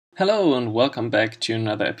Hello and welcome back to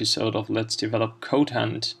another episode of Let's Develop Code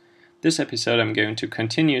Hunt. This episode I'm going to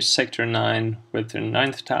continue Sector 9 with the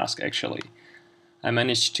 9th task actually. I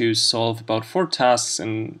managed to solve about 4 tasks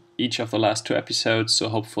in each of the last 2 episodes, so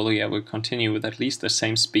hopefully I will continue with at least the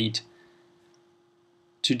same speed.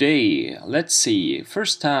 Today, let's see,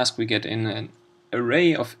 first task we get in an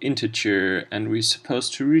array of integer and we're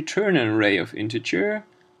supposed to return an array of integer.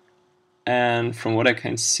 And from what I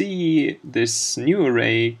can see, this new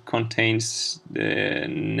array contains the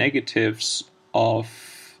negatives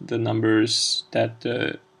of the numbers that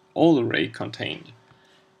the old array contained.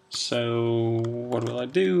 So what will I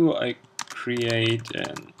do? I create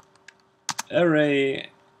an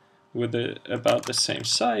array with about the same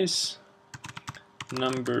size,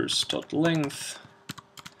 numbers.length,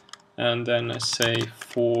 and then I say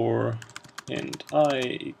for int I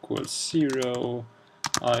equals 0,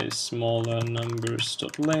 I smaller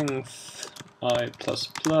numbers.length, I plus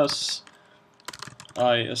plus,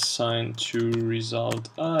 I assign to result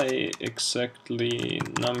I exactly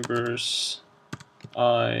numbers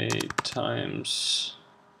I times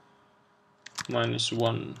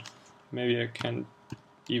 -1. Maybe I can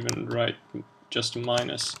even write just a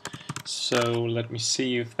minus. So let me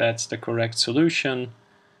see if that's the correct solution,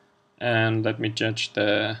 and let me judge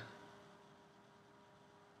the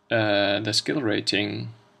skill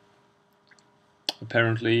rating.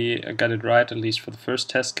 Apparently I got it right, at least for the first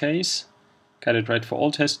test case. Got it right for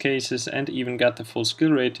all test cases and even got the full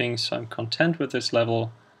skill rating, so I'm content with this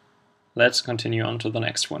level. Let's continue on to the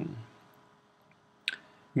next one.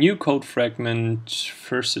 New code fragment,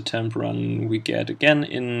 first attempt run, we get again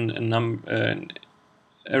in an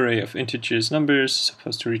array of integers numbers,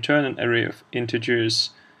 supposed to return an array of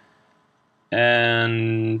integers,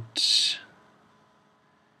 and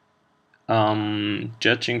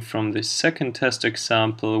judging from the second test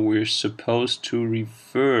example, we're supposed to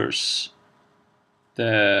reverse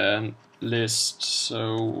the list.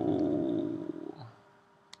 So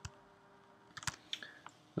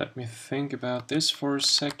let me think about this for a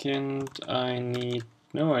second. I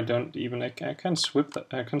can swap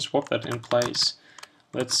that in place.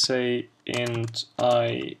 Let's say int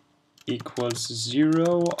I equals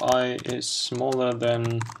 0, I is smaller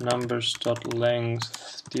than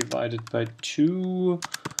numbers.length divided by 2,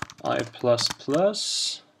 I plus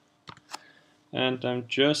plus, and I'm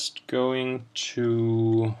just going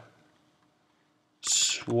to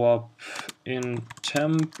swap in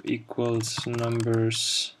temp equals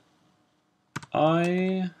numbers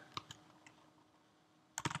I,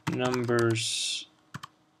 numbers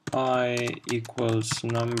I equals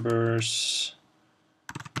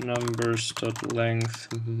numbers.length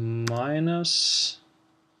minus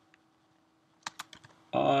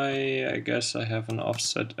I guess I have an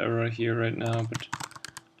offset error here right now, but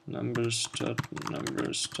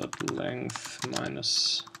numbers.length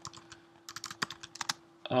minus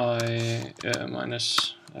I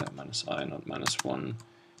minus I, not -1,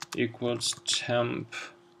 equals temp.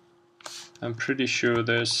 I'm pretty sure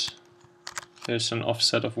there's an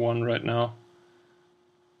offset of 1 right now.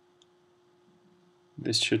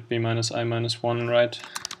 This should be -I-1, right?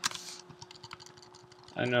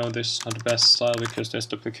 I know this is not the best style because there's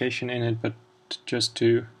duplication in it, but just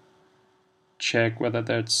to check whether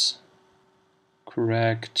that's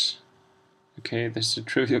correct. Okay, this is a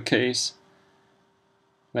trivial case.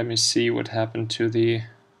 Let me see what happened to the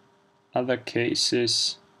other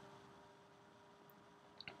cases.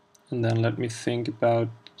 And then let me think about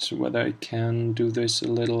whether I can do this a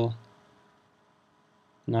little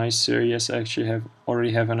nicer. Yes, I actually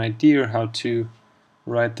already have an idea how to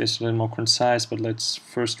write this a little more concise, but let's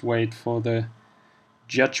first wait for the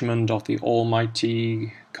judgment of the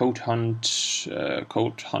almighty Code Hunt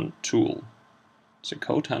tool. It's a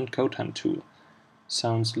Code Hunt tool.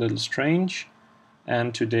 Sounds a little strange,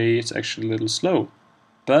 and today it's actually a little slow.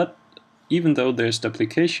 But even though there's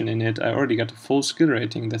duplication in it, I already got a full skill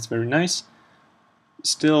rating. That's very nice.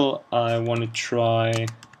 Still, I want to try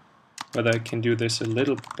whether I can do this a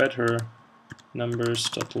little better.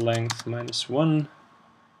 Numbers.length -1,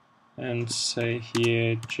 and say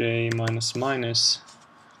here j minus,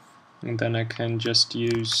 and then I can just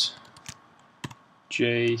use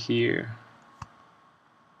j here.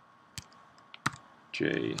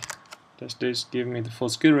 J. Does this give me the full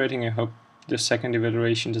skill rating? I hope the second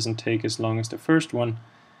evaluation doesn't take as long as the first one,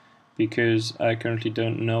 because I currently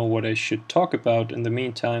don't know what I should talk about in the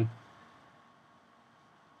meantime.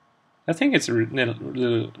 I think it's a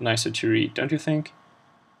little nicer to read, don't you think?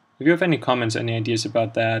 If you have any comments, any ideas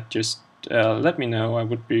about that, just let me know. I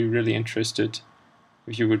would be really interested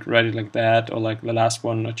if you would write it like that, or like the last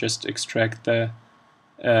one, or just extract the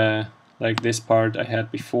like this part I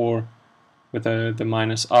had before with the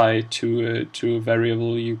minus I to a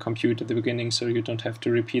variable you compute at the beginning, so you don't have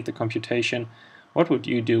to repeat the computation. What would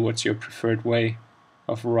you do? What's your preferred way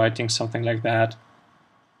of writing something like that?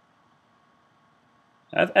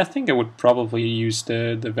 I think I would probably use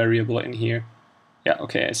the variable in here. Yeah,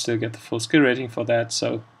 okay, I still get the full skill rating for that,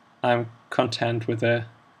 so I'm content with the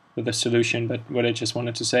solution. But what I just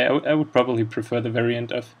wanted to say, I would probably prefer the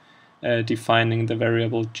variant of defining the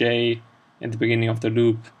variable j in the beginning of the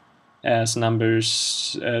loop as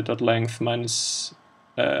numbers dot length minus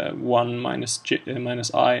 1 minus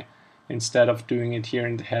I, instead of doing it here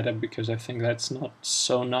in the header, because I think that's not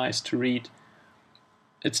so nice to read.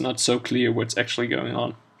 It's not so clear what's actually going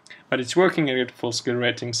on. But it's working at full skill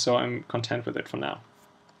rating, so I'm content with it for now.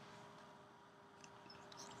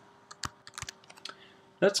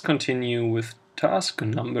 Let's continue with task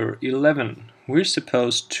number 11. We're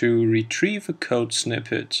supposed to retrieve a code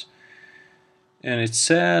snippet, and it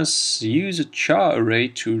says use a char array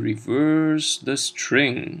to reverse the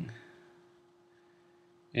string.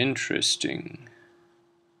 Interesting.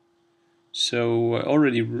 So I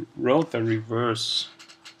already wrote the reverse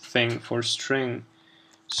thing for string.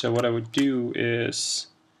 So what I would do is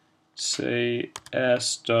say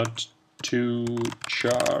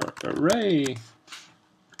s.toCharArray,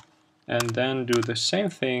 and then do the same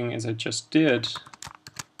thing as I just did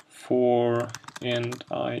for int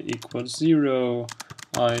I equals 0,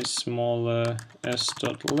 I smaller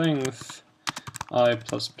s.length, I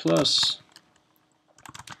plus plus,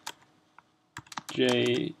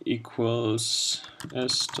 j equals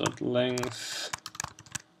s.length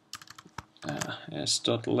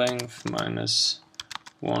minus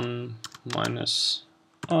 1 minus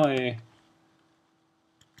I,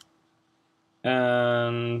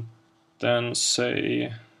 and then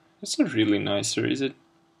say, it's not really nicer, is it?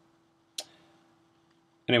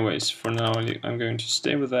 Anyways, for now I'm going to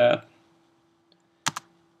stay with that.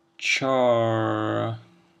 Char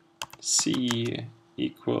c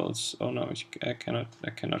equals, oh no, I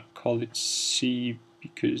cannot call it c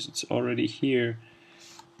because it's already here.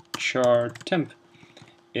 Char temp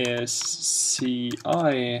is ci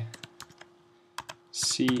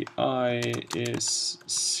is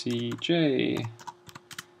cj,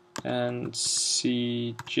 and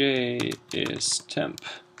cj is temp.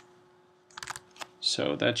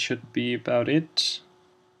 So that should be about it.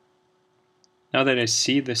 Now that I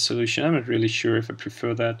see this solution, I'm not really sure if I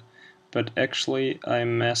prefer that, but actually I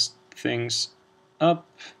messed things up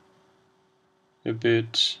a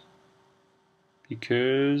bit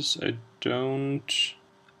because I don't...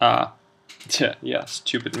 yeah,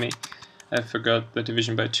 stupid me. I forgot the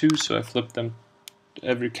division by 2, so I flipped them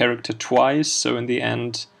every character twice, so in the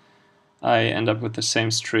end I end up with the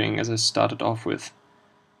same string as I started off with.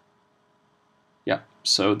 Yeah,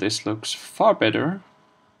 so this looks far better.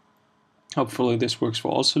 Hopefully this works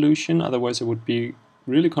for all solutions, otherwise I would be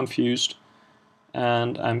really confused,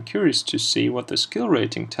 and I'm curious to see what the skill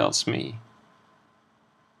rating tells me.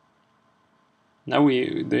 Now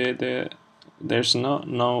there's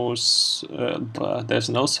no such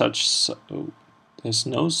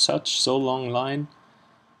long line.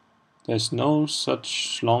 There's no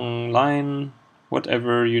such long line.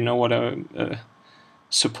 Whatever, you know what I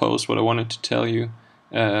suppose what I wanted to tell you.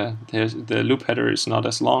 The loop header is not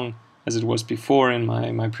as long as it was before in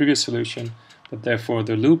my previous solution, but therefore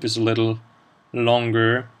the loop is a little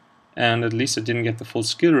longer, and at least I didn't get the full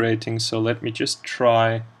skill rating. So let me just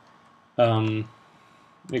try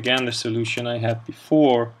again the solution I had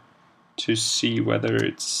before to see whether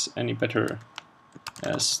it's any better.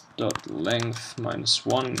 S.length minus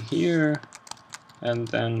 1 here, and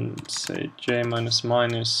then say j minus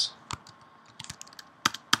minus.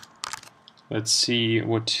 Let's see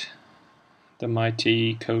what the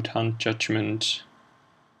mighty code hunt judgment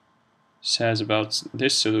says about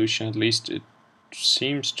this solution. At least it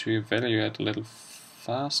seems to evaluate a little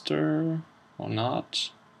faster, or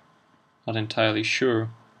not. Not entirely sure.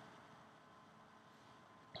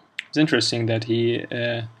 It's interesting that he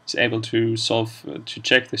is able to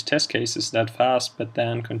check these test cases that fast, but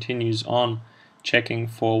then continues on checking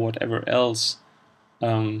for whatever else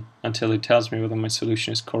until he tells me whether my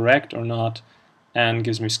solution is correct or not, and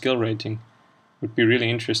gives me skill rating. It would be really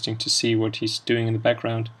interesting to see what he's doing in the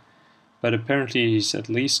background. But apparently he's at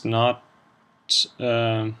least not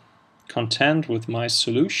content with my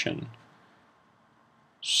solution.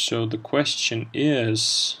 So the question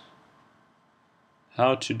is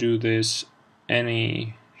how to do this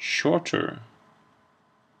any shorter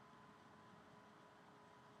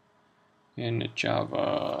in a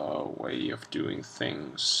Java way of doing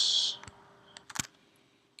things.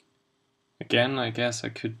 Again, I guess I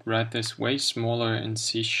could write this way smaller in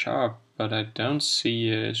C#, but I don't see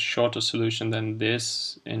a shorter solution than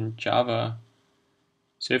this in Java.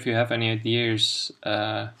 So if you have any ideas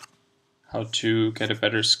how to get a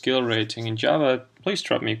better skill rating in Java, please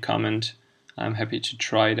drop me a comment. I'm happy to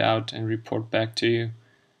try it out and report back to you.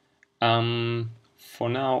 For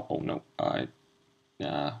now, oh no,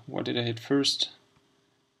 what did I hit first?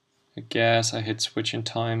 I guess I hit switch in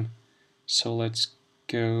time. So let's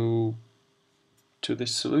go to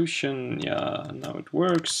this solution. Yeah, now it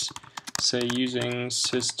works. Say using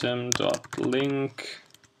system.link,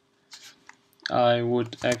 I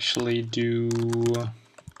would actually do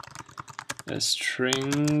a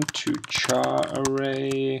string to char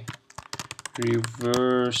array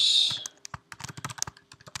reverse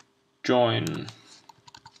join.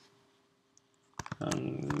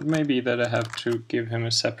 Maybe that I have to give him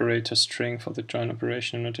a separator string for the join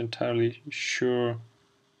operation. I'm not entirely sure.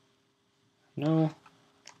 No,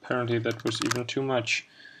 apparently that was even too much.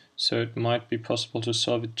 So it might be possible to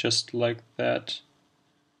solve it just like that.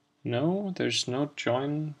 No, there's no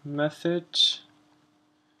join method.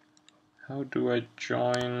 How do I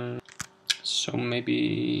join? So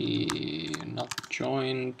maybe not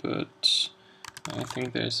join, but I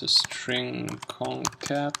think there's a string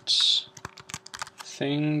concat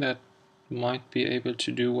thing that might be able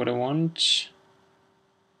to do what I want.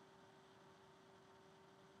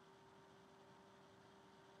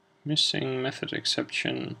 Missing method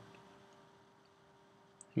exception.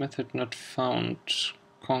 Method not found.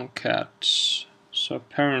 Concat. So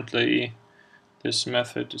apparently this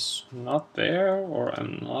method is not there, or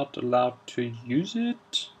I'm not allowed to use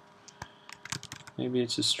it. Maybe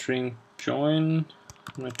it's a string join.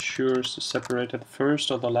 I'm not sure is the separator the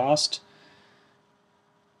first or the last.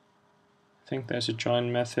 I think there's a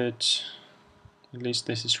join method. At least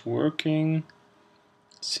this is working.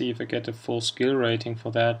 Let's see if I get a full skill rating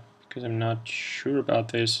for that, because I'm not sure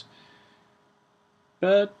about this.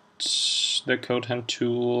 But the CodeHunt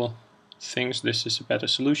tool thinks this is a better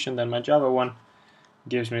solution than my Java one.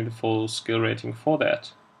 Gives me the full skill rating for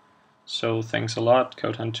that. So thanks a lot,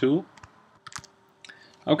 CodeHunt tool.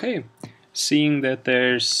 Okay, seeing that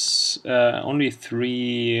there's only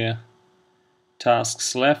 3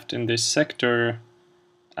 tasks left in this sector,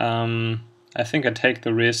 I think I take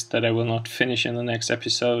the risk that I will not finish in the next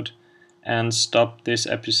episode and stop this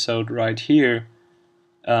episode right here,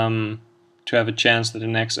 to have a chance that the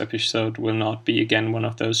next episode will not be again one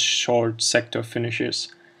of those short sector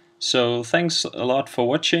finishes. So thanks a lot for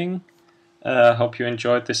watching. Hope you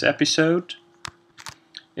enjoyed this episode.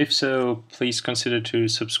 If so, please consider to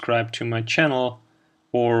subscribe to my channel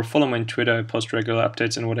or follow me on Twitter. I post regular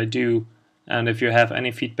updates on what I do. And if you have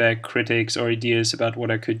any feedback, critiques, or ideas about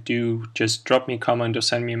what I could do, just drop me a comment or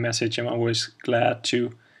send me a message. I'm always glad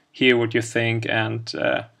to hear what you think, and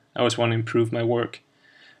I always want to improve my work.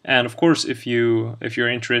 And of course, if you're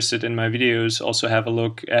interested in my videos, also have a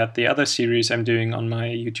look at the other series I'm doing on my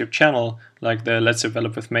YouTube channel, like the Let's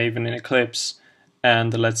Develop with Maven in Eclipse,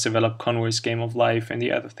 and the Let's Develop Convoy's Game of Life, and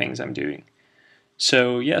the other things I'm doing.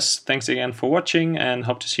 So yes, thanks again for watching, and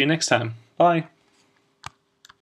hope to see you next time. Bye!